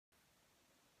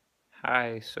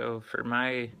Hi, so for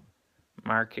my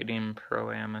marketing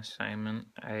pro-am assignment,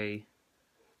 I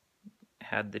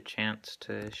had the chance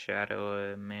to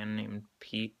shadow a man named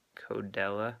Pete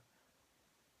Codella.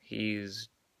 He's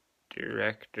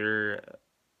director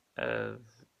of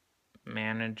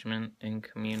management and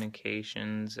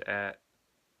communications at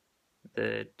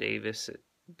the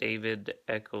David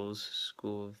Eccles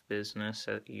School of Business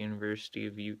at the University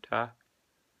of Utah.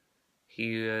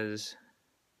 It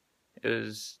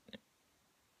was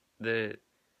the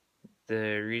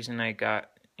reason I got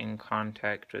in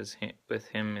contact with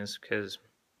him is because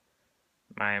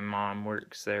my mom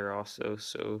works there also,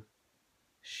 so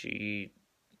she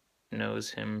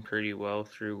knows him pretty well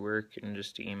through work, and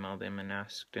just emailed him and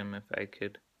asked him if I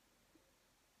could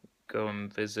go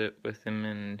and visit with him,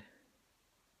 and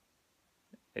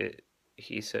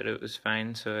he said it was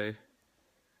fine, so I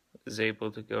was able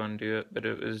to go and do it. But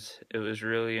it was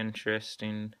really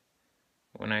interesting.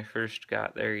 When I first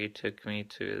got there, he took me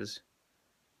to his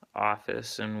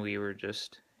office, and we were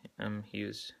just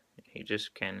he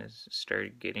just kind of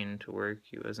started getting to work.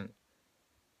 He wasn't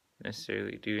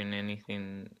necessarily doing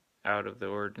anything out of the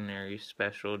ordinary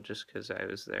special just because I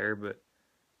was there, but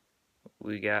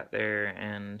we got there,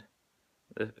 and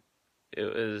it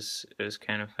was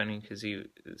kind of funny because it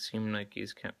seemed like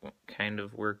he's kind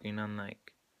of working on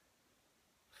like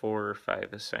 4 or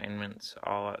 5 assignments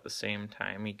all at the same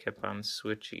time. He kept on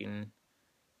switching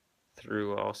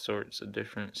through all sorts of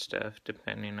different stuff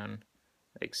depending on,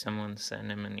 like, someone sent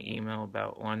him an email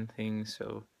about one thing,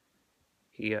 so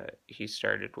he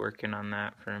started working on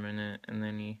that for a minute, and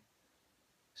then he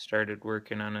started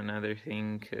working on another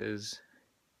thing because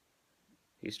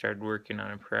he started working on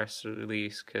a press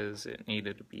release because it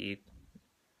needed to be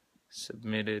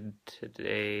submitted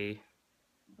today.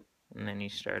 And then he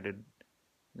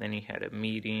had a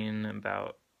meeting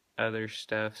about other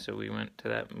stuff, so we went to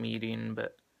that meeting.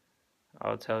 But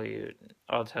I'll tell you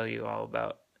all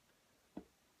about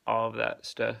all of that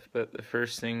stuff. But the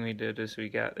first thing we did is we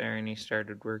got there, and he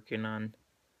started working on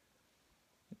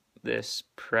this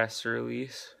press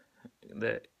release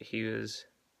that he was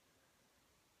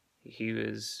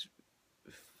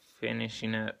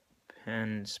finishing up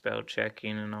and spell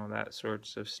checking and all that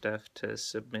sorts of stuff to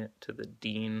submit to the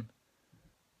dean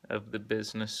of the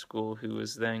business school, who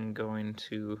was then going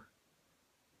to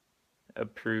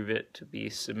approve it to be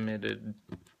submitted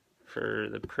for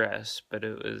the press. But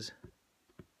it was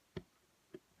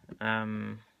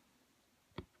he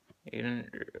didn't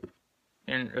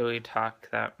really talk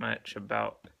that much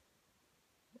about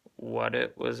what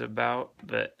it was about,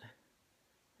 but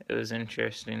it was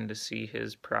interesting to see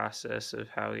his process of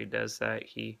how he does that.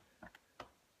 He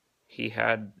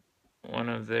had one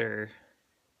of the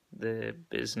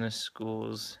business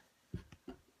schools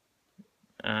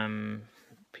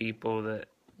people that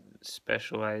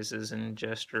specializes in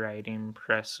just writing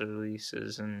press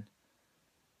releases and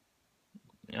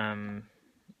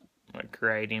like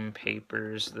writing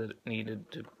papers that need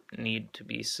to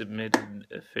be submitted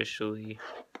officially.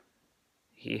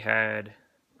 He had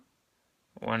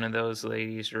one of those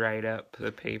ladies write up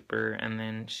the paper, and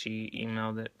then she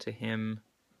emailed it to him,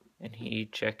 and he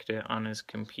checked it on his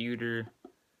computer.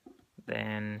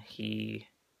 Then he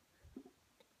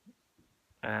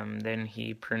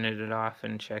printed it off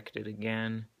and checked it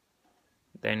again.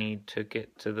 Then he took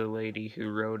it to the lady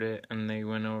who wrote it, and they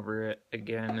went over it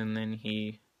again, and then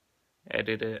he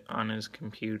edited it on his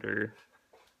computer,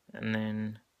 and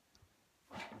then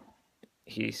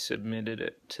he submitted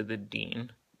it to the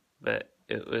dean. But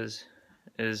it was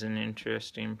an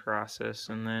interesting process.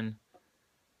 And then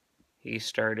he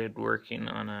started working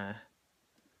on a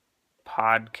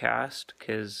podcast,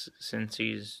 because since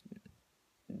he's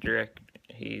director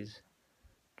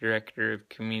of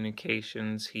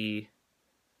communications, he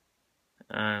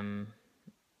had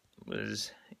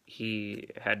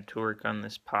to work on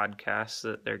this podcast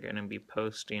that they're going to be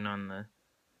posting on the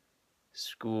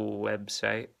school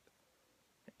website,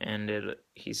 and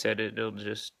he said it'll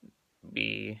just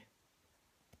be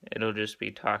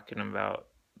talking about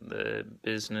the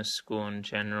business school in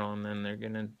general, and then they're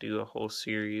going to do a whole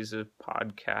series of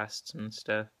podcasts and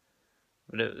stuff.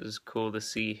 But it was cool to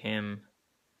see him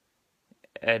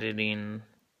editing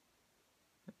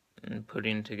and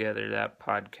putting together that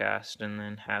podcast, and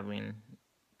then having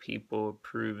people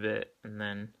approve it, and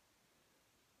then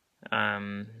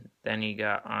he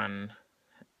got on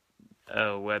a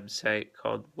website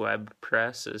called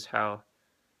WebPress, is how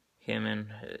him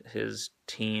and his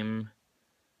team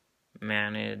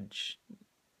manage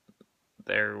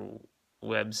their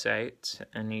websites,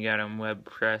 and he got on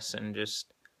WebPress and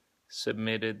just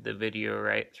submitted the video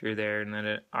right through there, and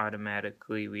then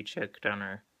we checked on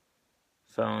our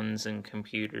phones and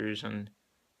computers, and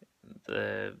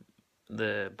the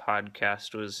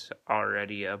podcast was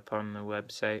already up on the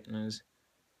website, and it was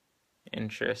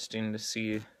interesting to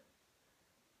see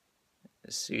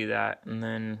that. And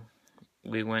then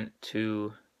we went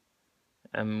to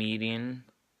a meeting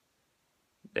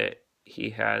that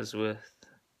he has with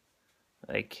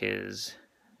like his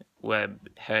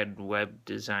head web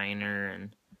designer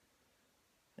and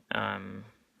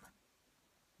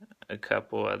a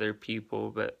couple other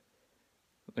people, but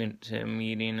went to a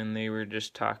meeting and they were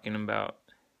just talking about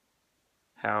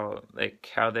how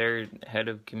their head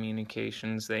of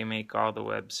communications, they make all the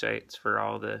websites for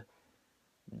all the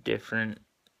different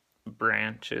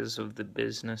branches of the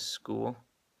business school,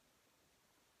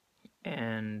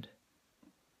 and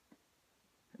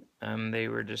they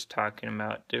were just talking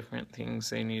about different things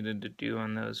they needed to do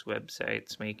on those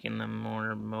websites, making them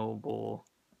more mobile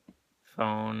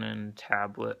phone and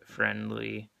tablet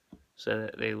friendly so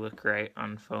that they look right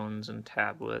on phones and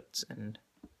tablets. And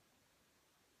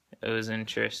it was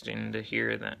interesting to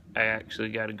hear that. I actually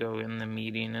got to go in the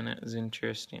meeting, and it was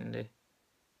interesting to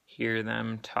hear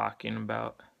them talking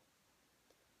about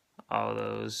all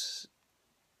those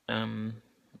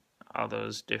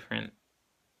different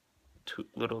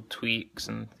little tweaks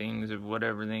and things of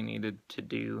whatever they needed to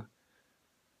do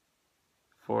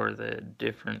for the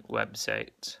different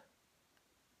websites.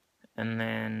 And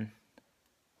then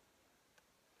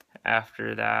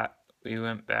after that, we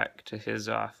went back to his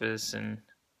office and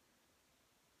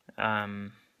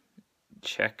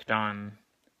checked on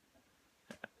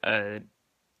a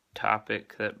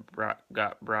topic that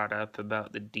got brought up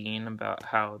about the dean, about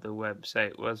how the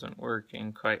website wasn't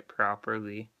working quite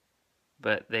properly,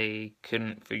 but they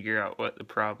couldn't figure out what the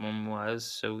problem was,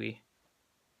 so we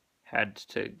had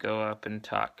to go up and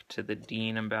talk to the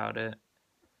dean about it.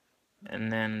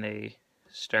 And then they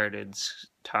started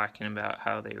talking about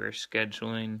how they were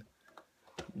scheduling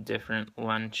different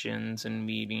luncheons and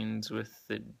meetings with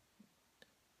the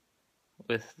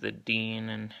dean,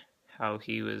 and how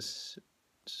he was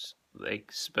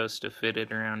like supposed to fit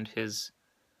it around his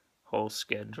whole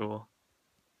schedule.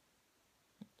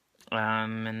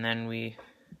 And then we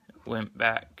went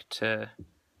back to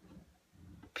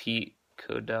Pete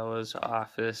Codella's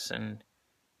office, and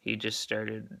he just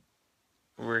started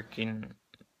working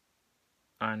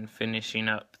on finishing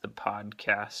up the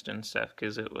podcast and stuff,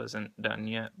 because it wasn't done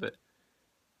yet, but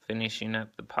finishing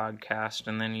up the podcast.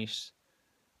 And then he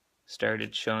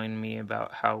started showing me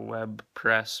about how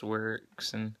WebPress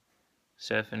works and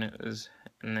stuff, and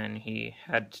then he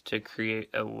had to create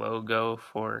a logo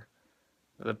for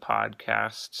the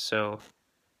podcast, so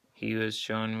he was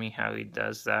showing me how he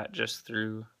does that just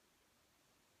through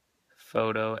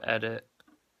photo edit.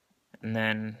 And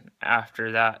then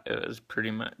after that, it was pretty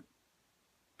much,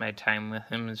 my time with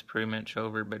him is pretty much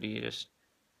over, but he just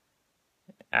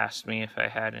asked me if I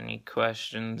had any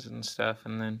questions and stuff,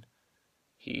 and then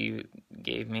he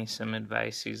gave me some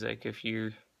advice. He's like, if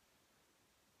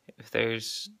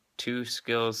there's 2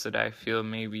 skills that I feel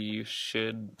maybe you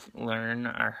should learn,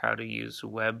 are how to use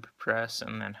WebPress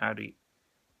and then how to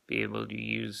be able to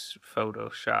use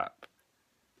Photoshop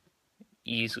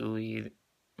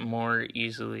more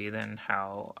easily than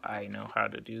how I know how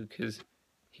to do, because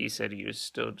he said he was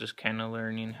still just kind of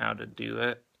learning how to do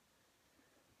it,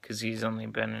 because he's only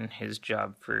been in his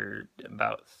job for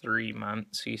about 3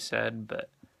 months, he said. But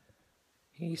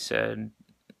he said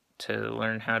to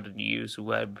learn how to use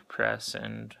WebPress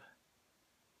and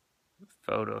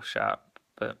Photoshop.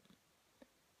 But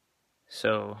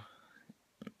so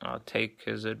I'll take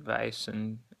his advice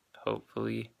and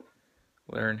hopefully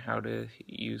learn how to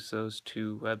use those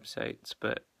 2 websites.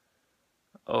 But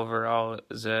overall,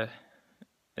 it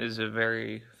is a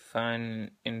very fun,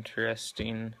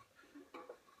 interesting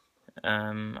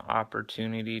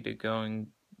opportunity to go and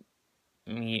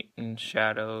meet and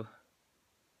shadow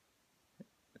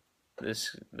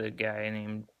the guy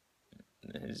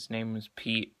his name was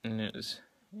Pete, and it was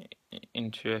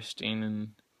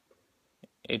interesting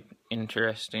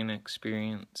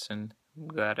experience, and I'm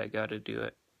glad I got to do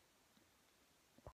it.